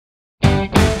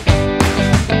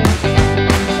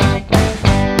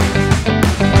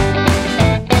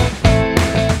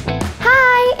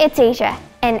it's Asia,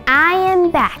 and I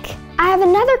am back. I have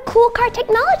another cool car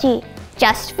technology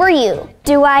just for you.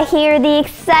 Do I hear the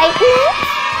excitement?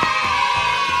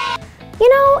 You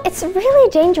know, it's really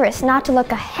dangerous not to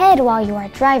look ahead while you are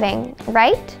driving,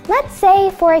 right? Let's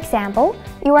say, for example,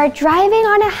 you are driving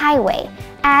on a highway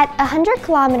at 100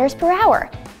 kilometers per hour,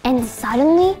 and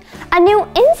suddenly a new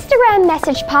Instagram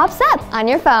message pops up on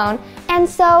your phone, and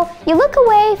so you look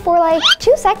away for like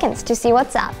 2 seconds to see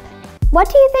what's up. What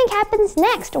do you think happens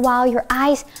next while your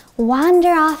eyes wander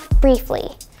off briefly?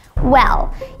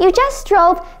 Well, you just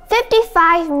drove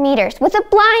 55 meters with a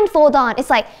blindfold on. It's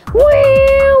like, wee,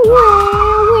 wee,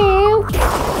 wee.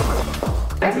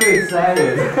 I'm too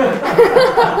excited.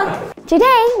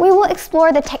 Today, we will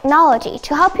explore the technology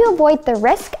to help you avoid the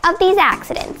risk of these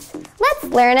accidents. Let's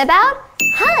learn about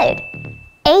HUD.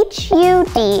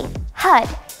 H-U-D. HUD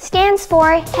stands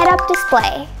for Head-Up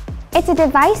Display. It's a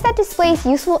device that displays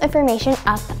useful information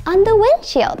up on the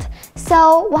windshield.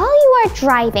 So while you are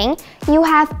driving, you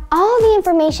have all the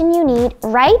information you need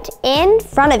right in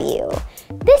front of you.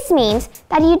 This means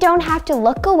that you don't have to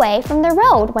look away from the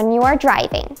road when you are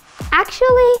driving.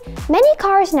 Actually, many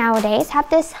cars nowadays have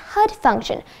this HUD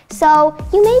function, so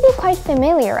you may be quite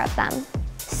familiar with them.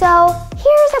 So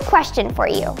here's a question for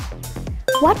you.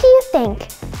 What do you think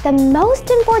the most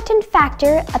important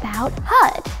factor about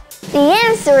HUD? The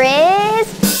answer is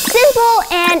simple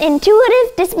and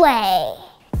intuitive display.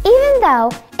 Even though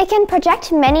it can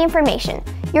project many information,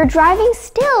 your driving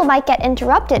still might get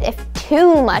interrupted if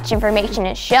too much information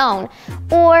is shown,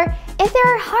 or if they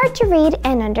are hard to read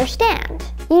and understand.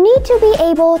 You need to be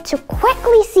able to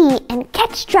quickly see and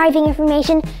catch driving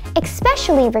information,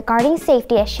 especially regarding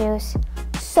safety issues.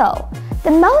 So,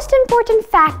 the most important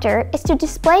factor is to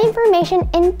display information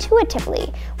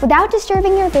intuitively without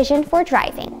disturbing your vision for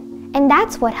driving. And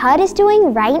that's what HUD is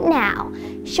doing right now,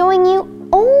 showing you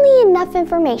only enough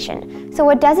information so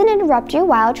it doesn't interrupt you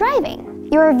while driving.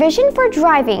 Your vision for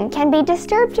driving can be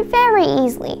disturbed very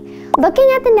easily, looking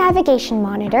at the navigation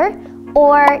monitor,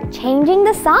 or changing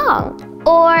the song,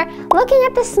 or looking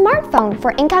at the smartphone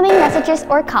for incoming messages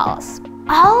or calls.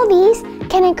 All these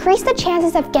can increase the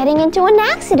chances of getting into an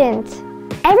accident.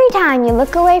 Every time you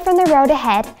look away from the road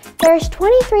ahead, there's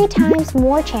 23 times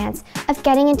more chance of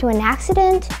getting into an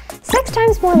accident, 6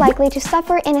 times more likely to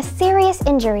suffer in a serious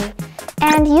injury,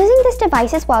 and using these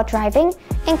devices while driving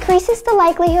increases the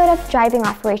likelihood of driving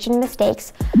operation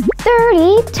mistakes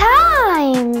 30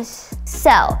 times.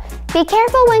 So, be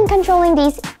careful when controlling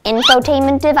these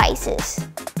infotainment devices.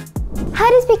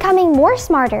 HUD is becoming more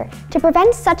smarter to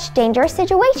prevent such dangerous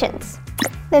situations.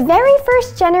 The very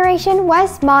first generation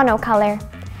was monocolor.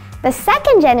 The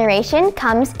second generation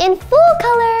comes in full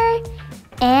color.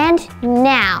 And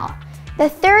now, the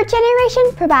third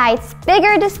generation provides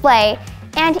bigger display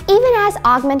and even has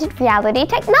augmented reality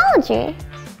technology.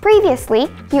 Previously,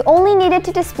 you only needed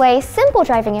to display simple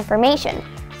driving information.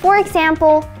 For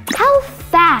example, how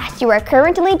fast you are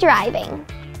currently driving.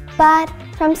 But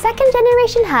from second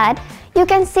generation HUD, you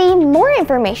can see more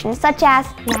information such as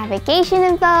navigation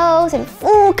infos in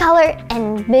full color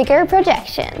and bigger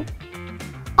projection.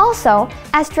 Also,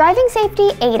 as driving safety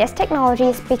ADAS technology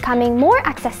is becoming more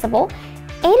accessible,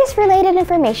 ADAS-related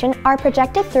information are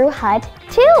projected through HUD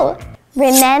too.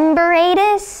 Remember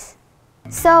ADAS?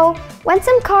 So, when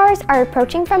some cars are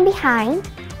approaching from behind,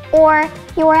 or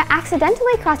you are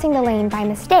accidentally crossing the lane by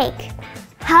mistake,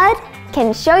 HUD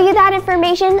can show you that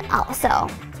information also.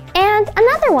 And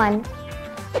another one,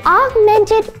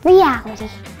 augmented reality.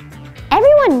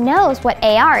 Everyone knows what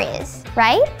AR is,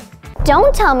 right?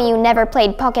 Don't tell me you never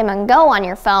played Pokemon Go on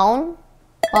your phone.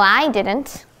 Well, I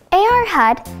didn't. AR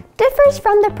HUD differs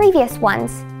from the previous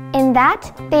ones in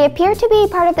that they appear to be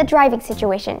part of the driving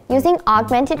situation using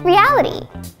augmented reality.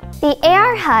 The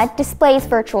AR HUD displays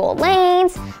virtual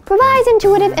lanes, provides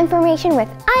intuitive information with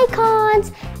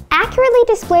icons, accurately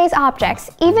displays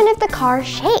objects even if the car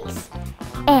shakes,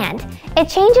 and it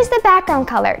changes the background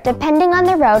color depending on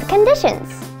the road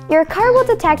conditions. Your car will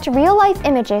detect real-life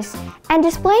images and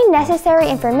display necessary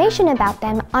information about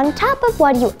them on top of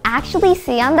what you actually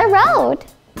see on the road.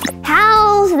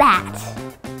 How's that?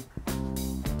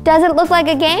 Does it look like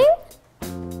a game?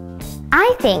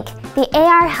 I think the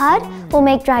AR HUD will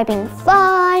make driving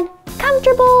fun,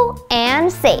 comfortable, and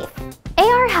safe.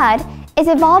 AR HUD is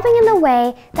evolving in the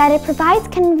way that it provides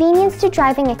convenience to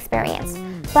driving experience,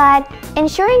 but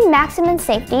ensuring maximum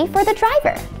safety for the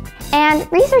driver. And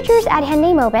researchers at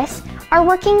HYUNDAI are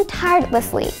working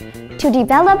tirelessly to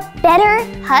develop better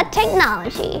HUD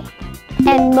technology.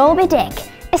 And MOBIDIC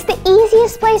is the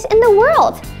easiest place in the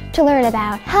world to learn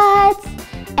about HUDs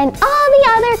and all the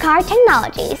other car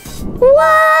technologies.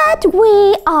 What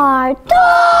we are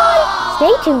doing!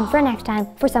 Stay tuned for next time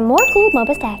for some more cool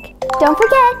MOBIS tech. Don't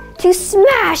forget to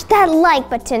smash that like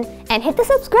button and hit the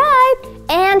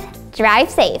subscribe and drive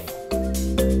safe.